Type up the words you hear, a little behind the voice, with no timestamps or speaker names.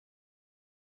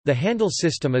The Handle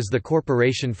System is the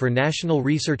Corporation for National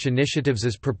Research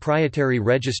Initiatives' proprietary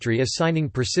registry assigning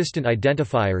persistent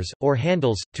identifiers, or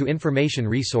handles, to information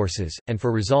resources, and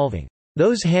for resolving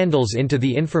those handles into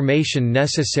the information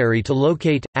necessary to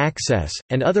locate, access,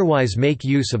 and otherwise make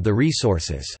use of the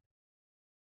resources.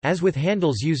 As with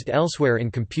handles used elsewhere in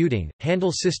computing,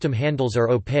 Handle System handles are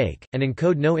opaque, and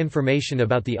encode no information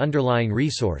about the underlying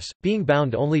resource, being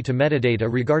bound only to metadata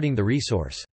regarding the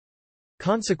resource.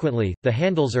 Consequently, the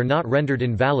handles are not rendered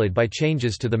invalid by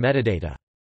changes to the metadata.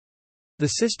 The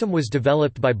system was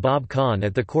developed by Bob Kahn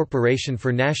at the Corporation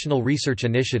for National Research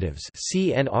Initiatives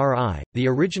 (CNRI). The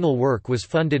original work was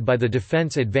funded by the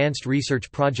Defense Advanced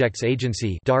Research Projects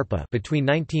Agency (DARPA) between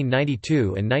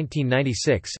 1992 and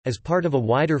 1996, as part of a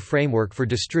wider framework for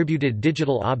distributed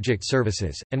digital object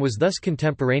services, and was thus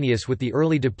contemporaneous with the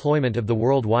early deployment of the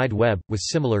World Wide Web, with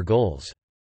similar goals.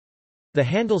 The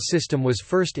Handle System was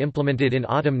first implemented in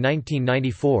autumn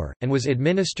 1994, and was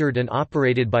administered and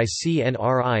operated by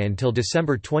CNRI until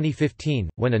December 2015,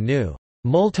 when a new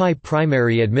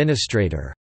multi-primary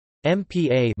administrator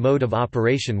 (MPA) mode of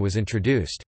operation was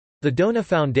introduced. The DONA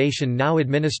Foundation now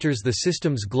administers the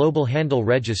system's global handle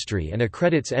registry and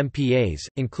accredits MPAs,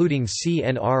 including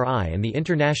CNRI and the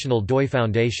International DOI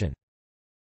Foundation.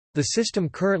 The system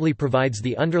currently provides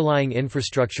the underlying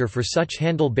infrastructure for such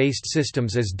handle-based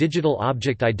systems as digital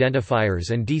object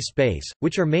identifiers and DSpace,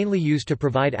 which are mainly used to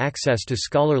provide access to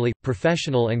scholarly,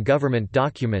 professional and government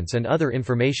documents and other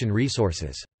information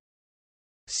resources.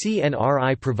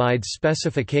 CNRI provides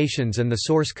specifications and the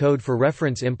source code for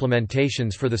reference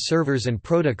implementations for the servers and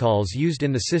protocols used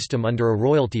in the system under a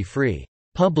royalty-free,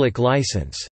 public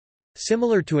license.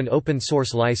 Similar to an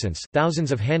open-source license,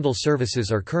 thousands of handle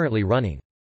services are currently running.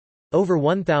 Over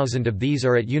 1,000 of these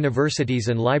are at universities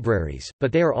and libraries,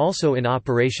 but they are also in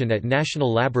operation at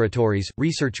national laboratories,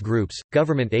 research groups,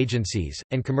 government agencies,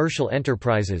 and commercial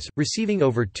enterprises, receiving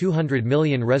over 200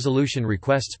 million resolution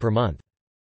requests per month.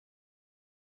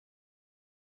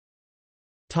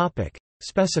 Topic: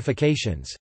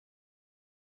 Specifications.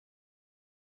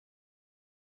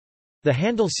 The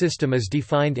Handle System is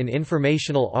defined in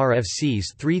Informational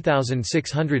RFCs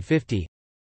 3650,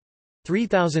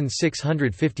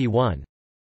 3651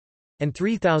 and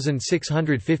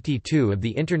 3652 of the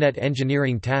Internet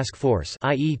Engineering Task Force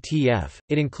 (IETF).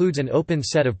 It includes an open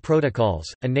set of protocols,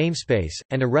 a namespace,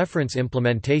 and a reference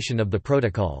implementation of the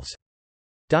protocols.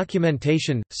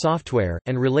 Documentation, software,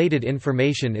 and related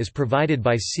information is provided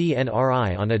by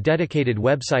CNRI on a dedicated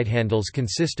website. Handles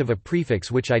consist of a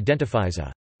prefix which identifies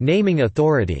a naming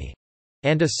authority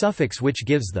and a suffix which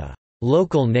gives the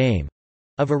local name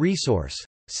of a resource.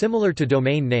 Similar to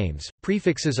domain names,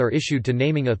 prefixes are issued to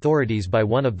naming authorities by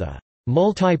one of the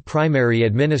multi-primary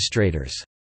administrators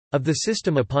of the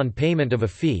system upon payment of a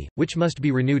fee, which must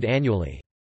be renewed annually.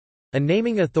 A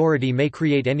naming authority may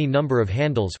create any number of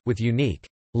handles, with unique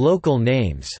local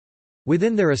names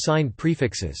within their assigned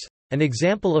prefixes. An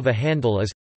example of a handle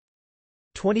is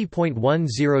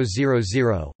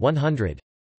 20.1000, 100.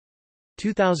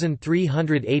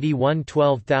 2381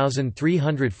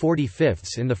 12345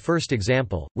 in the first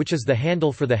example, which is the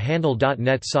handle for the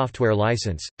Handle.net software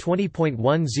license.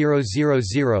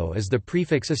 20.1000 is the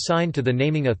prefix assigned to the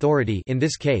naming authority, in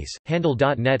this case,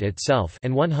 Handle.net itself,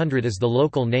 and 100 is the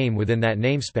local name within that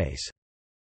namespace.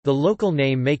 The local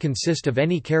name may consist of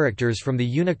any characters from the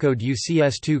Unicode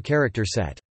UCS2 character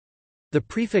set. The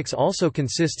prefix also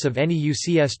consists of any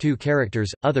UCS2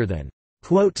 characters, other than ***.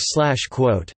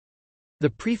 The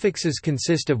prefixes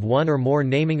consist of one or more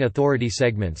naming authority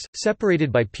segments,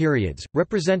 separated by periods,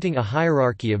 representing a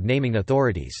hierarchy of naming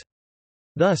authorities.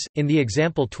 Thus, in the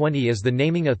example 20 is the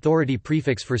naming authority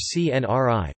prefix for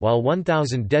CNRI, while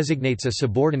 1000 designates a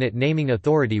subordinate naming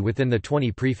authority within the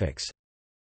 20 prefix.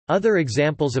 Other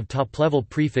examples of top-level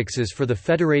prefixes for the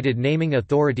federated naming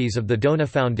authorities of the DONA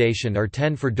Foundation are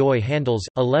 10 for DOI handles,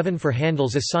 11 for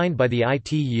handles assigned by the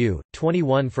ITU,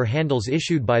 21 for handles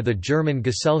issued by the German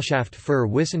Gesellschaft für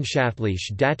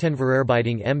wissenschaftliche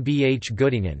Datenverarbeitung MBH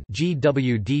Göttingen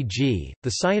 (GWDG), the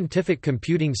Scientific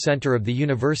Computing Center of the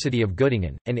University of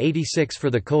Göttingen, and 86 for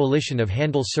the Coalition of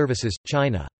Handle Services,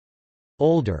 China.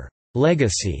 Older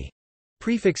legacy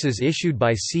prefixes issued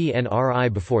by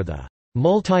CNRI before the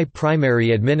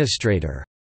multi-primary administrator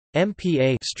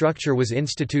 (MPA) structure was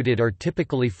instituted are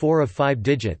typically 4 of 5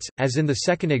 digits, as in the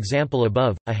second example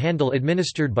above, a handle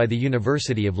administered by the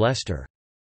University of Leicester.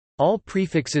 All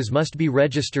prefixes must be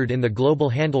registered in the Global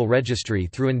Handle Registry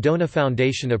through an DONA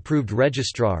Foundation-approved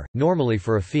registrar, normally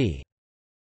for a fee.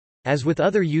 As with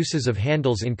other uses of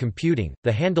handles in computing,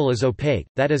 the handle is opaque,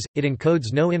 that is, it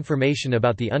encodes no information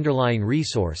about the underlying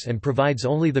resource and provides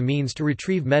only the means to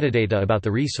retrieve metadata about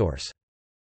the resource.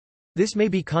 This may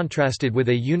be contrasted with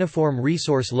a Uniform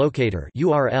Resource Locator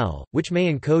 (URL), which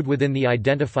may encode within the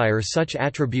identifier such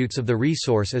attributes of the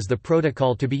resource as the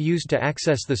protocol to be used to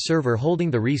access the server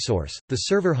holding the resource, the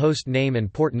server host name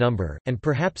and port number, and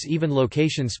perhaps even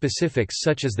location specifics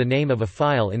such as the name of a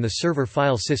file in the server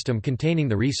file system containing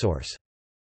the resource.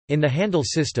 In the handle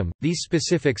system, these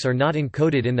specifics are not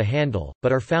encoded in the handle,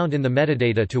 but are found in the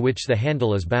metadata to which the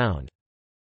handle is bound.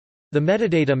 The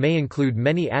metadata may include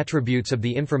many attributes of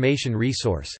the information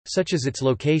resource, such as its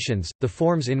locations, the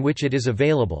forms in which it is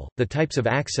available, the types of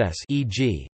access,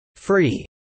 e.g., free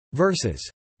versus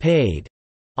paid,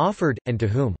 offered, and to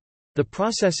whom. The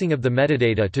processing of the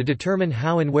metadata to determine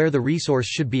how and where the resource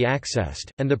should be accessed,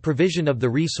 and the provision of the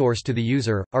resource to the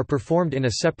user, are performed in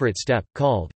a separate step,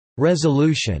 called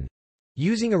resolution,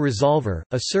 using a resolver,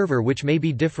 a server which may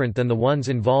be different than the ones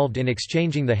involved in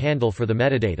exchanging the handle for the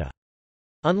metadata.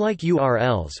 Unlike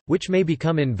URLs, which may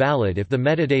become invalid if the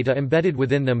metadata embedded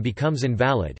within them becomes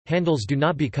invalid, handles do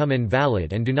not become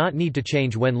invalid and do not need to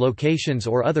change when locations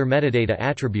or other metadata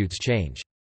attributes change.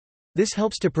 This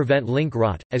helps to prevent link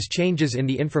rot, as changes in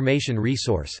the information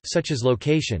resource such as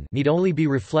location need only be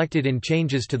reflected in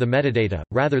changes to the metadata,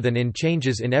 rather than in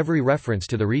changes in every reference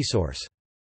to the resource.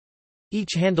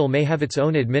 Each handle may have its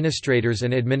own administrators,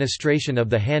 and administration of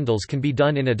the handles can be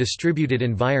done in a distributed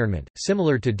environment,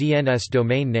 similar to DNS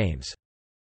domain names.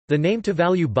 The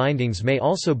name-to-value bindings may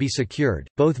also be secured,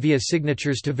 both via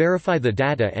signatures to verify the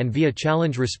data and via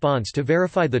challenge response to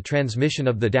verify the transmission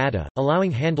of the data,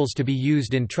 allowing handles to be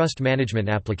used in trust management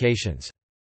applications.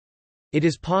 It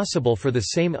is possible for the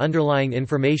same underlying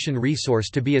information resource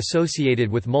to be associated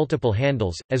with multiple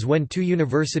handles, as when two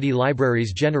university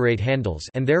libraries generate handles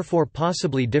and therefore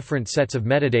possibly different sets of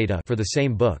metadata for the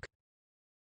same book.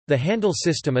 The handle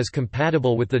system is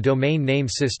compatible with the domain name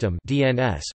system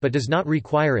 (DNS), but does not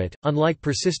require it, unlike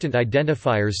persistent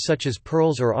identifiers such as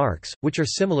PURLs or ARCs, which are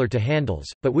similar to handles,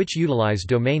 but which utilize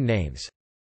domain names.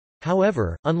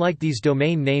 However, unlike these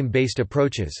domain name-based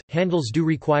approaches, handles do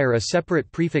require a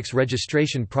separate prefix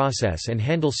registration process and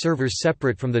handle servers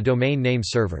separate from the domain name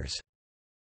servers.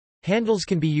 Handles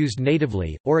can be used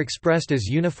natively, or expressed as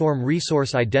Uniform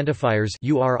Resource Identifiers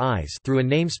 (URIs) through a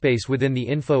namespace within the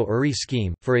info URI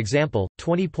scheme. For example,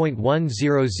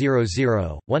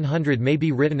 20.1000/100 may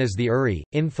be written as the URI,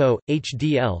 info,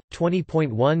 HDL,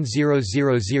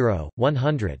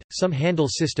 20.1000/100. Some handle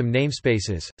system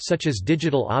namespaces, such as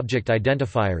Digital Object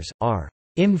Identifiers, are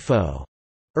info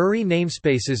URI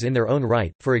namespaces in their own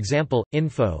right, for example,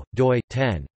 info, doi,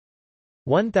 10.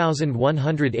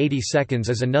 1180 seconds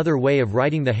is another way of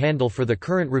writing the handle for the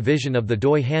current revision of the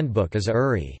DOI handbook as a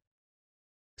URI.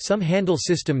 Some handle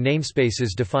system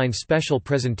namespaces define special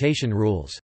presentation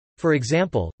rules. For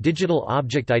example, digital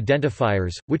object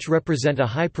identifiers, which represent a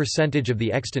high percentage of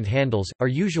the extant handles, are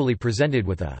usually presented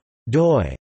with a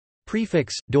DOI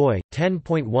prefix, DOI,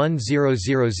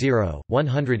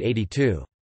 10.1000/182.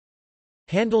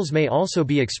 Handles may also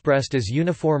be expressed as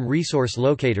Uniform Resource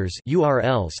Locators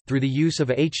 (URLs) through the use of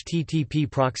a HTTP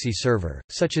proxy server,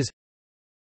 such as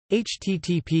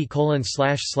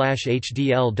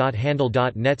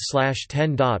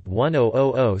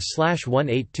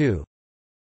http://hdl.handle.net/10.1000/182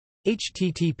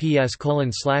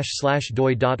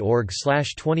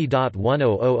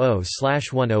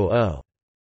 https://doi.org/20.1000/100.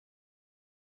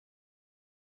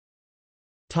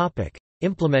 Topic: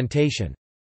 Implementation.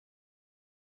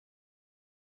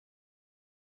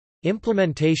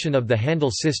 Implementation of the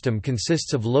handle system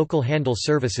consists of local handle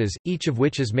services, each of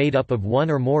which is made up of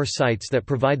one or more sites that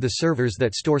provide the servers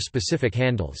that store specific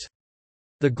handles.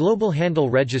 The Global Handle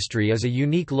Registry is a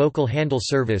unique local handle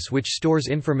service which stores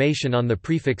information on the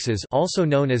prefixes, also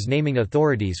known as naming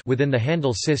authorities, within the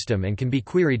handle system and can be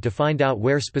queried to find out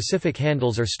where specific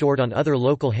handles are stored on other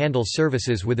local handle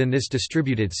services within this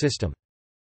distributed system.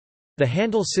 The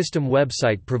Handle System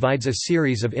website provides a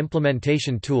series of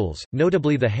implementation tools,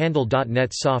 notably the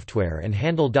Handle.net software and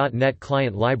Handle.net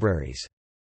client libraries.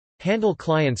 Handle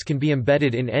clients can be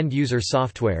embedded in end-user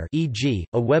software, e.g.,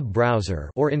 a web browser,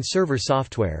 or in server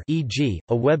software, e.g.,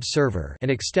 a web server,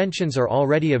 and extensions are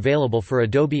already available for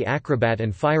Adobe Acrobat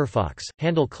and Firefox.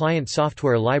 Handle client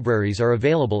software libraries are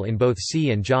available in both C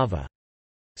and Java.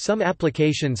 Some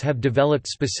applications have developed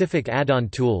specific add-on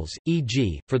tools,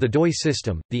 e.g., for the DOI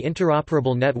system, the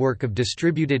Interoperable Network of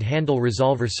Distributed Handle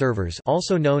Resolver Servers,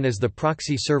 also known as the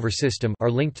Proxy Server System,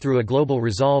 are linked through a global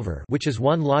resolver, which is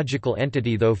one logical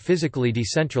entity though physically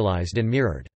decentralized and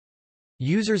mirrored.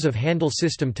 Users of handle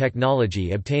system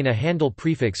technology obtain a handle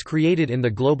prefix created in the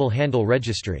Global Handle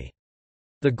Registry.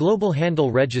 The Global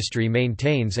Handle Registry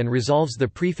maintains and resolves the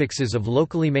prefixes of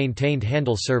locally maintained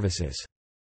handle services.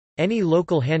 Any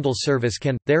local handle service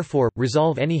can, therefore,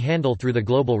 resolve any handle through the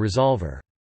global resolver.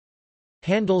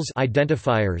 Handles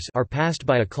identifiers are passed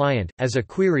by a client, as a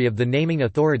query of the naming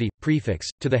authority, prefix,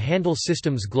 to the Handle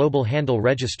System's Global Handle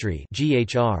Registry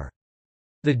 (GHR).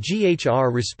 The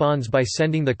GHR responds by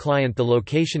sending the client the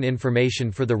location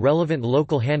information for the relevant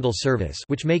local handle service,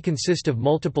 which may consist of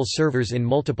multiple servers in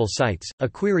multiple sites. A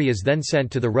query is then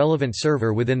sent to the relevant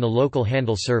server within the local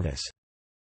handle service.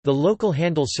 The local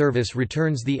handle service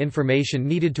returns the information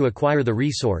needed to acquire the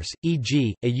resource,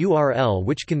 e.g., a URL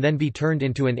which can then be turned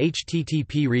into an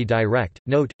HTTP redirect.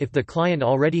 Note, if the client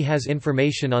already has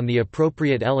information on the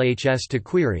appropriate LHS to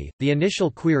query, the initial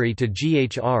query to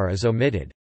GHR is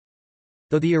omitted.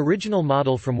 Though the original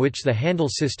model from which the handle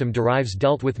system derives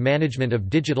dealt with management of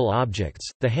digital objects,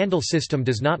 the handle system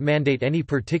does not mandate any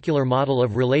particular model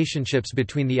of relationships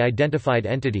between the identified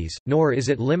entities, nor is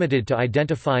it limited to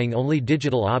identifying only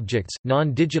digital objects.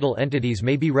 Non-digital entities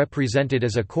may be represented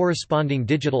as a corresponding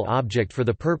digital object for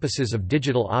the purposes of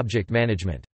digital object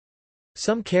management.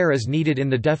 Some care is needed in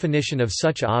the definition of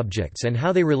such objects and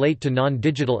how they relate to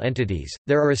non-digital entities.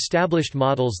 There are established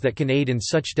models that can aid in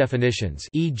such definitions,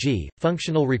 e.g.,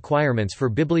 functional requirements for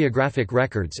bibliographic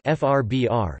records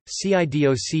 (FRBR),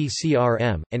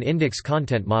 CIDOC-CRM, and index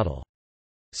content model.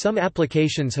 Some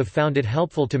applications have found it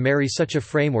helpful to marry such a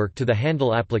framework to the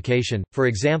handle application. For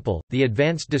example, the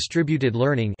Advanced Distributed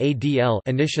Learning (ADL)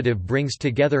 initiative brings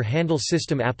together handle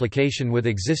system application with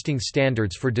existing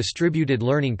standards for distributed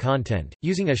learning content,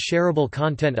 using a Shareable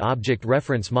Content Object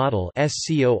Reference Model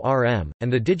 (SCORM),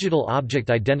 and the Digital Object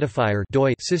Identifier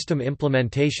 (DOI) system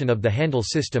implementation of the handle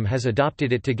system has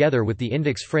adopted it together with the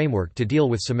index framework to deal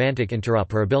with semantic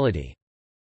interoperability.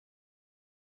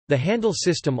 The handle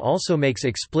system also makes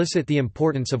explicit the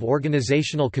importance of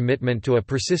organizational commitment to a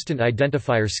persistent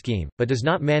identifier scheme, but does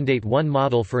not mandate one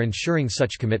model for ensuring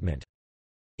such commitment.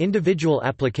 Individual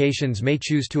applications may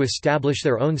choose to establish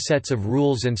their own sets of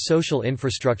rules and social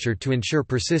infrastructure to ensure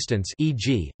persistence,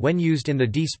 e.g., when used in the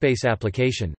DSpace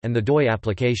application, and the DOI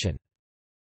application.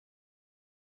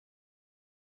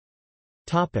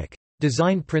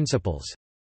 Design principles.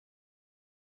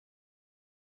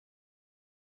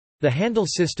 The handle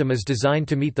system is designed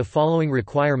to meet the following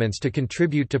requirements to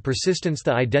contribute to persistence. The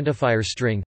identifier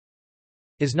string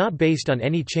is not based on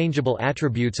any changeable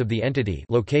attributes of the entity,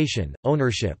 location,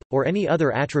 ownership, or any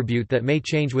other attribute that may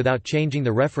change without changing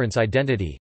the reference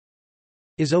identity.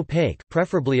 Is opaque,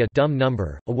 preferably a dumb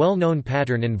number. A well-known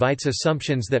pattern invites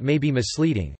assumptions that may be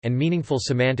misleading, and meaningful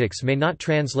semantics may not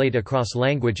translate across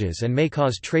languages and may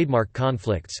cause trademark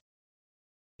conflicts.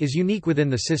 Is unique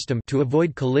within the system to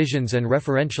avoid collisions and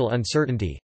referential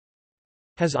uncertainty.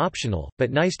 Has optional, but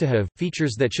nice-to-have,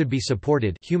 features that should be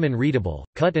supported: human-readable,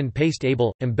 cut-and-paste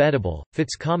able, embeddable,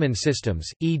 fits common systems,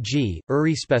 e.g.,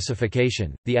 URI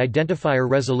specification, the identifier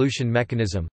resolution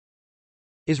mechanism.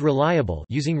 Is reliable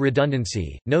using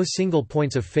redundancy, no single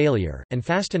points of failure, and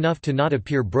fast enough to not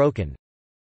appear broken.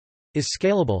 Is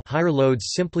scalable, higher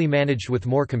loads simply managed with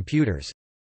more computers.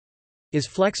 Is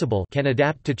flexible, can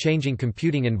adapt to changing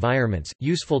computing environments,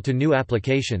 useful to new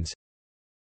applications.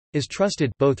 Is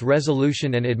trusted, both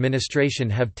resolution and administration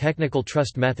have technical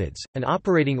trust methods, an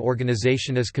operating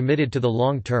organization is committed to the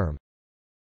long term.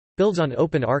 Builds on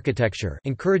open architecture,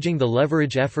 encouraging the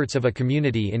leverage efforts of a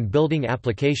community in building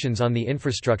applications on the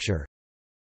infrastructure.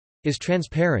 Is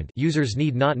transparent, users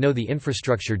need not know the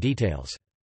infrastructure details.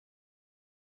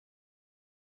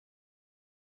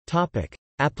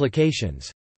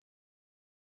 Applications.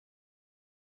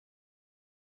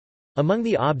 Among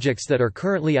the objects that are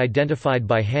currently identified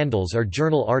by handles are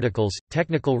journal articles,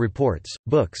 technical reports,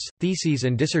 books, theses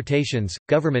and dissertations,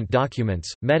 government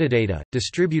documents, metadata,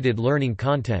 distributed learning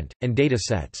content, and data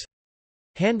sets.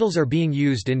 Handles are being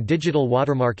used in digital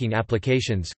watermarking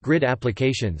applications, grid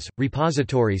applications,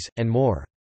 repositories, and more.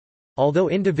 Although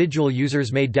individual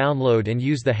users may download and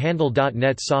use the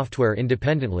Handle.net software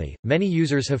independently, many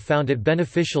users have found it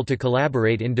beneficial to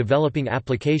collaborate in developing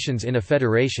applications in a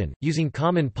federation, using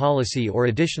common policy or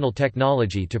additional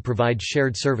technology to provide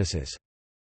shared services.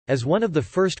 As one of the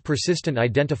first persistent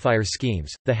identifier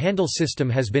schemes, the handle system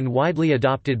has been widely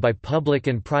adopted by public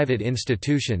and private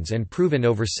institutions and proven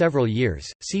over several years.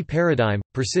 See Paradigm,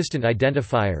 persistent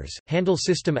identifiers. Handle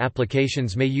system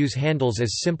applications may use handles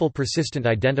as simple persistent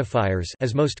identifiers,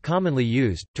 as most commonly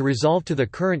used, to resolve to the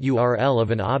current URL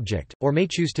of an object, or may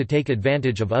choose to take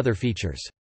advantage of other features.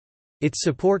 Its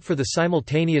support for the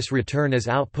simultaneous return as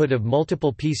output of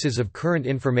multiple pieces of current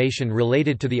information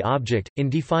related to the object, in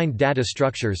defined data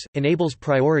structures, enables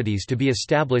priorities to be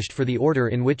established for the order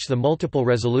in which the multiple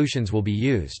resolutions will be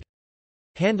used.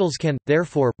 Handles can,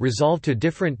 therefore, resolve to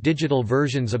different digital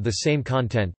versions of the same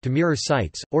content, to mirror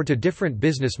sites, or to different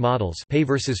business models: pay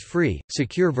versus free,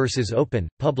 secure versus open,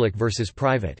 public versus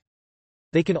private.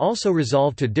 They can also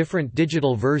resolve to different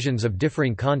digital versions of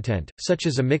differing content, such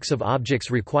as a mix of objects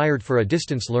required for a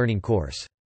distance learning course.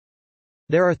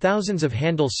 There are thousands of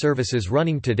Handle services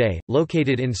running today,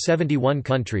 located in 71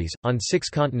 countries, on 6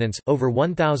 continents, over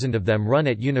 1,000 of them run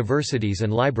at universities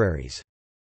and libraries.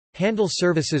 Handle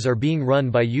services are being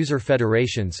run by user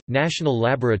federations, national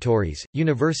laboratories,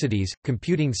 universities,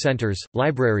 computing centers,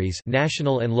 libraries,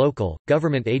 national and local,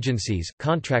 government agencies,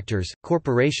 contractors,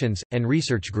 corporations, and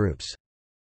research groups.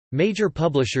 Major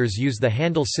publishers use the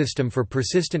Handle system for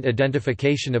persistent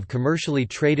identification of commercially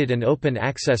traded and open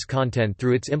access content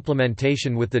through its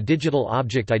implementation with the Digital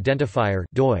Object Identifier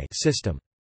system.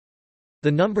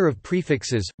 The number of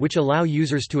prefixes, which allow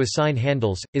users to assign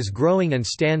handles, is growing and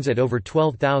stands at over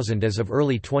 12,000 as of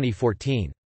early 2014.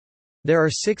 There are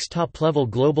 6 top-level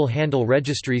global handle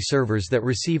registry servers that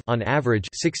receive, on average,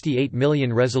 68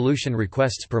 million resolution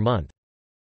requests per month.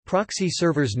 Proxy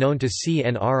servers known to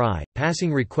CNRI,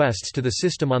 passing requests to the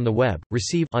system on the web,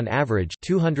 receive on average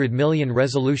 200 million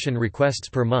resolution requests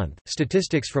per month.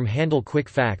 Statistics from Handle Quick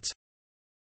Facts.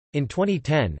 In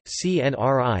 2010,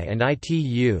 CNRI and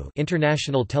ITU,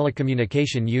 International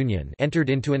Telecommunication Union, entered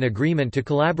into an agreement to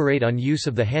collaborate on use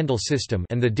of the Handle system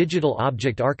and the digital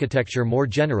object architecture more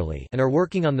generally, and are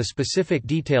working on the specific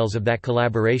details of that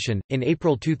collaboration. In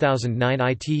April 2009,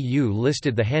 ITU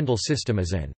listed the Handle system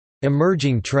as an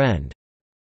emerging trend.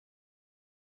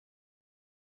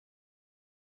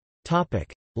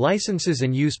 Topic: Licenses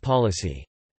and use policy.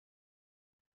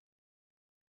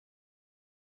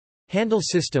 Handle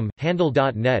System,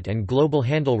 Handle.net and Global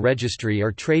Handle Registry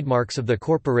are trademarks of the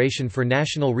Corporation for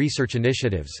National Research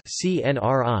Initiatives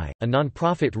 (CNRI), a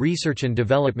nonprofit research and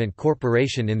development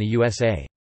corporation in the USA.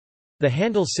 The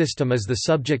Handle system is the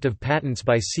subject of patents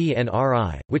by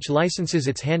CNRI, which licenses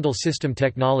its Handle system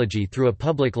technology through a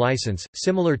public license,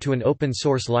 similar to an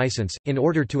open-source license, in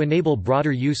order to enable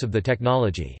broader use of the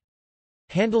technology.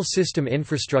 Handle system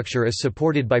infrastructure is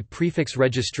supported by prefix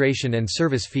registration and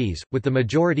service fees, with the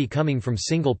majority coming from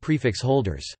single prefix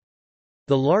holders.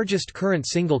 The largest current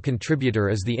single contributor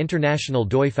is the International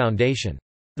DOI Foundation.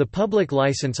 The public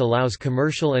license allows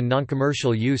commercial and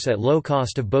non-commercial use at low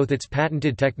cost of both its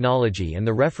patented technology and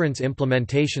the reference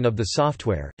implementation of the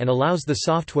software, and allows the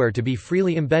software to be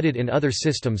freely embedded in other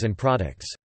systems and products.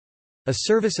 A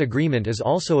service agreement is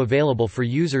also available for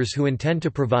users who intend to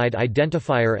provide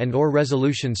identifier and/or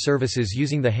resolution services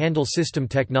using the Handle system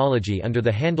technology under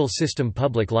the Handle system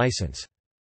public license.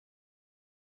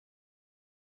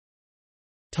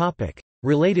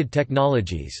 Related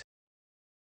technologies.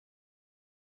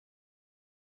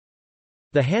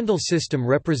 The Handle system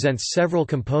represents several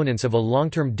components of a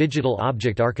long-term digital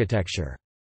object architecture.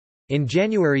 In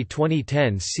January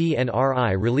 2010,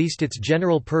 CNRI released its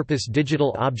general-purpose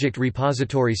Digital Object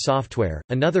Repository software,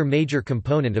 another major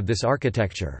component of this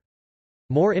architecture.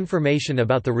 More information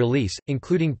about the release,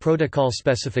 including protocol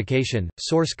specification,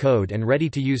 source code and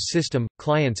ready-to-use system,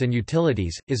 clients and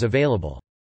utilities, is available.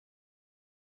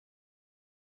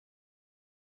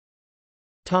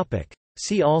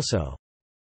 See also: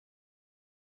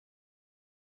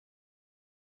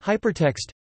 Hypertext,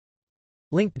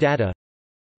 Linked data,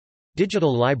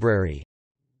 Digital library,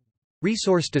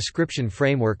 Resource description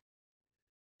framework,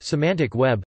 Semantic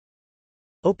web,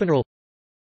 OpenURL,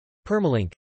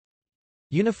 Permalink,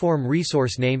 Uniform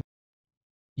resource name,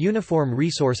 Uniform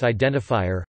resource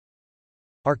identifier,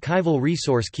 Archival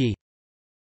resource key,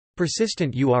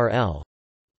 Persistent URL,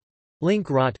 Link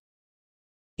rot,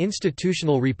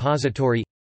 Institutional repository,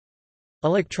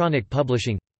 Electronic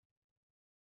publishing.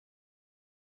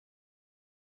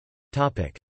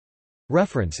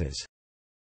 References.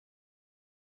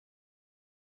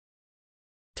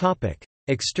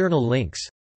 External links.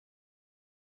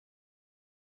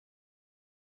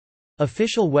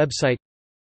 Official website.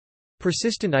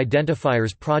 Persistent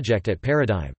Identifiers Project at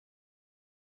Paradigm.